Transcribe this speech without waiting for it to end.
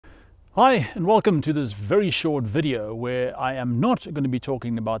Hi and welcome to this very short video where I am not going to be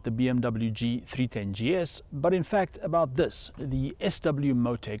talking about the BMW G310 GS, but in fact about this, the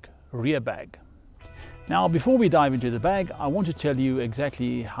SW-Motech Rearbag. Now before we dive into the bag, I want to tell you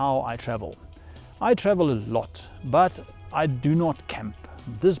exactly how I travel. I travel a lot, but I do not camp.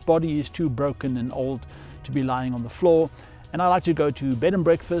 This body is too broken and old to be lying on the floor, and I like to go to bed and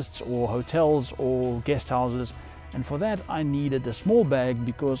breakfasts or hotels or guest houses. And for that I needed a small bag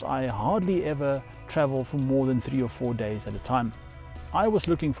because I hardly ever travel for more than 3 or 4 days at a time. I was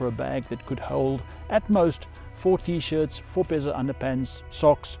looking for a bag that could hold at most 4 t-shirts, 4 pairs of underpants,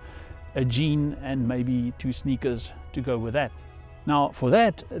 socks, a jean and maybe 2 sneakers to go with that. Now for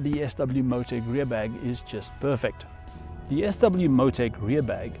that the SW-Motech Rearbag is just perfect. The SW-Motech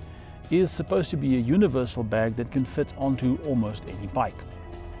Rearbag is supposed to be a universal bag that can fit onto almost any bike.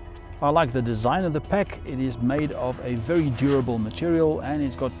 I like the design of the pack. It is made of a very durable material and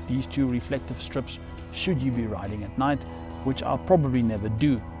it's got these 2 reflective strips should you be riding at night, which I'll probably never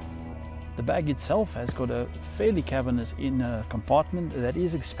do. The bag itself has got a fairly cavernous inner compartment that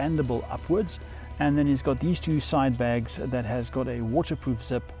is expandable upwards, and then it's got these 2 side bags that has got a waterproof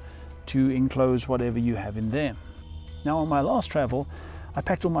zip to enclose whatever you have in there. Now on my last travel I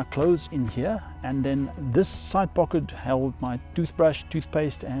packed all my clothes in here, and then this side pocket held my toothbrush,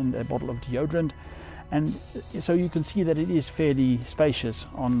 toothpaste and a bottle of deodorant, and so you can see that it is fairly spacious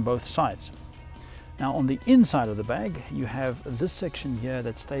on both sides. Now on the inside of the bag you have this section here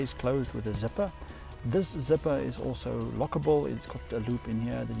that stays closed with a zipper. This zipper is also lockable. It's got a loop in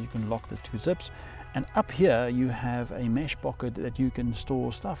here that you can lock the 2 zips, and up here you have a mesh pocket that you can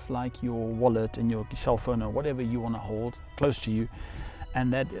store stuff like your wallet and your cell phone or whatever you want to hold close to you,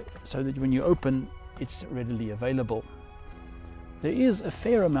 and that so that when you open it's readily available. There is a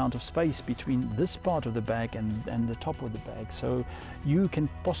fair amount of space between this part of the bag and the top of the bag, so you can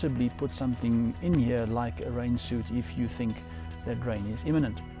possibly put something in here like a rain suit if you think that rain is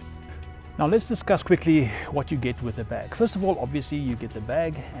imminent. Now let's discuss quickly what you get with the bag. First of all, obviously you get the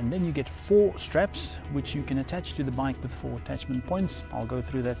bag, and then you get 4 straps which you can attach to the bike with 4 attachment points. I'll go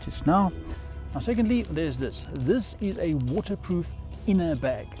through that just now. Now secondly, there's this. This is a waterproof inner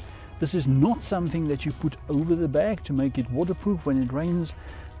bag. This is not something that you put over the bag to make it waterproof when it rains,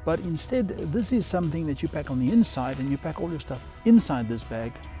 but instead this is something that you pack on the inside, and you pack all your stuff inside this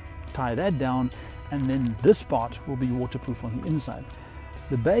bag, tie that down, and then this part will be waterproof on the inside.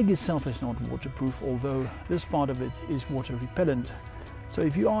 The bag itself is not waterproof, although this part of it is water repellent. So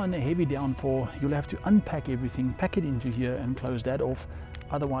if you are in a heavy downpour, you'll have to unpack everything, pack it into here and close that off,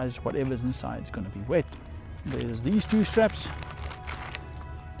 otherwise whatever's inside is going to be wet. There's these 2 straps.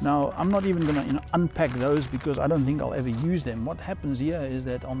 Now I'm not even going to unpack those because I don't think I'll ever use them. What happens here is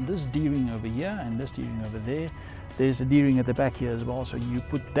that on this D-ring over here and this D-ring over there, there's a D-ring at the back here as well, so you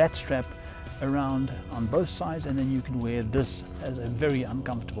put that strap around on both sides and then you can wear this as a very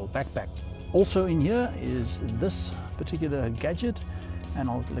uncomfortable backpack. Also in here is this particular gadget, and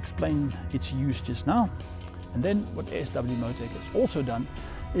I'll explain its use just now. And then what SW-Motech has also done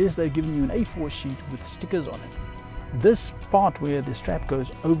is they've given you an A4 sheet with stickers on it. This part where the strap goes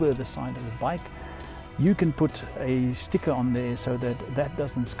over the side of the bike, you can put a sticker on there so that that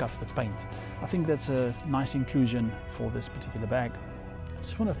doesn't scuff the paint. I think that's a nice inclusion for this particular bag. I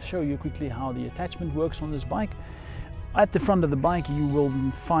just want to show you quickly how the attachment works on this bike. At the front of the bike you will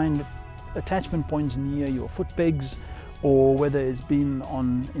find attachment points near your foot pegs, or whether it's been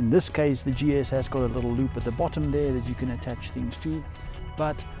on, in this case the GS has got a little loop at the bottom there that you can attach things to,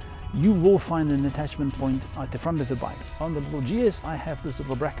 but you will find an attachment point at the front of the bike. On the little GS I have this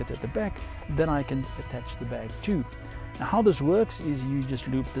little bracket at the back that I can attach the bag to. Now how this works is you just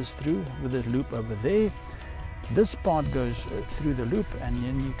loop this through with a loop over there. This part goes through the loop and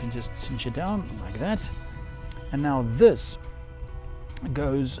then you can just cinch it down like that. And now this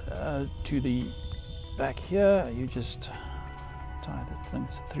goes to the back here. You just tie the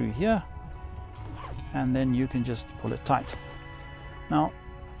things through here and then you can just pull it tight. Now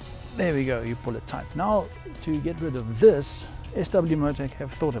there we go, you pull it tight. Now to get rid of this, SW-Motech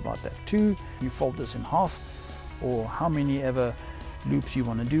have thought about that too. You fold this in half, or how many ever loops you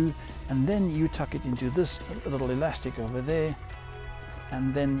want to do, and then you tuck it into this little elastic over there,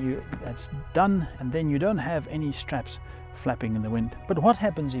 and then that's done, and then you don't have any straps flapping in the wind. But what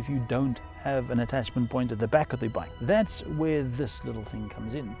happens if you don't have an attachment point at the back of the bike? That's where this little thing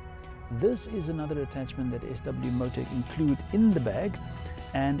comes in. This is another attachment that SW-Motech include in the bag,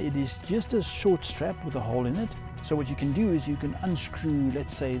 and it is just a short strap with a hole in it. So what you can do is you can unscrew,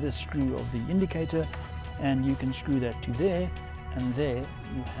 let's say, this screw of the indicator, and you can screw that to there, and there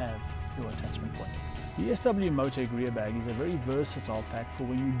you have your attachment point. The SW-Motech Rearbag is a very versatile pack for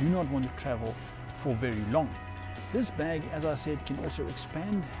when you do not want to travel for very long. This bag, as I said, can also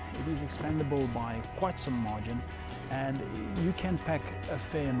expand. It is expandable by quite some margin, and you can pack a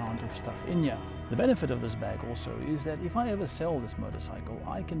fair amount of stuff in here. The benefit of this bag also is that if I ever sell this motorcycle,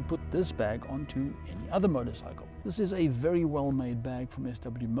 I can put this bag onto any other motorcycle. This is a very well made bag from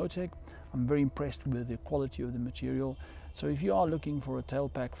SW-Motech. I'm very impressed with the quality of the material. So if you are looking for a tail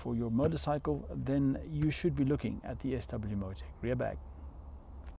pack for your motorcycle, then you should be looking at the SW-Motech Rearbag.